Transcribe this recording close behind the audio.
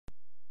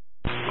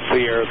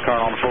Sierra is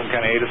current on the Fulton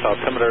County ATIS,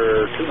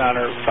 altimeter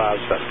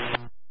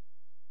 2957.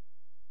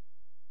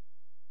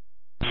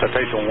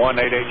 Citation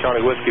 188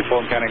 Charlie Whiskey,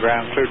 Fulton County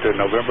ground clear to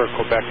November,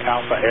 Quebec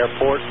Alpha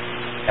Airport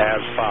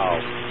as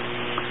filed.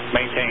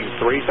 Maintain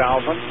 3000,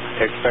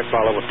 expect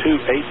flight level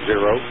 280,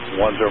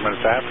 10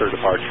 minutes after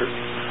departure.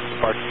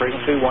 Departure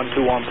frequency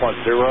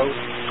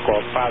 121.0,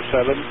 squawk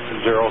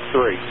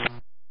 5703.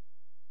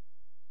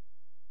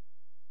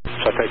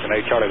 Citation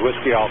 8 Charlie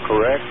Whiskey, all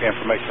correct.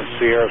 Information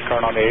Sierra is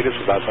current on the ATIS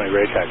without any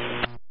ready taxi.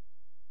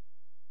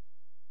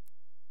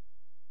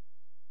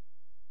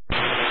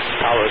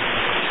 Tower,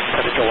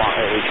 Citation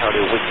 188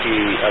 Charlie Whiskey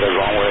at the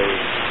runway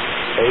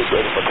 8,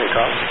 ready for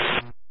takeoff.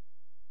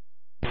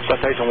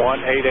 Citation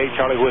 188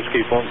 Charlie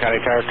Whiskey, Fulton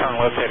County Tower, turn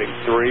left heading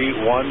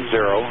 310,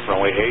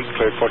 runway 8,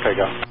 cleared for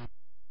takeoff.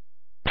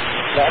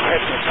 Left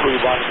heading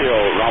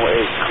 310, runway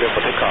 8, cleared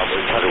for takeoff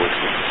with Charlie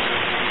Whiskey.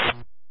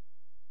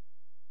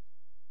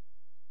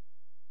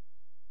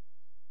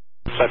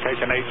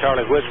 Citation 8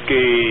 Charlie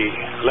Whiskey,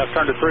 left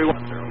turn to 310.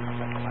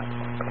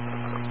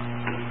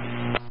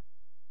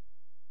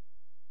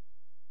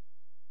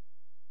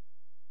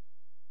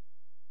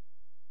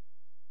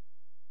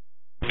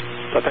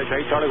 Citation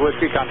 8 Charlie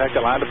Whiskey, contact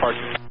the line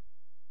departure.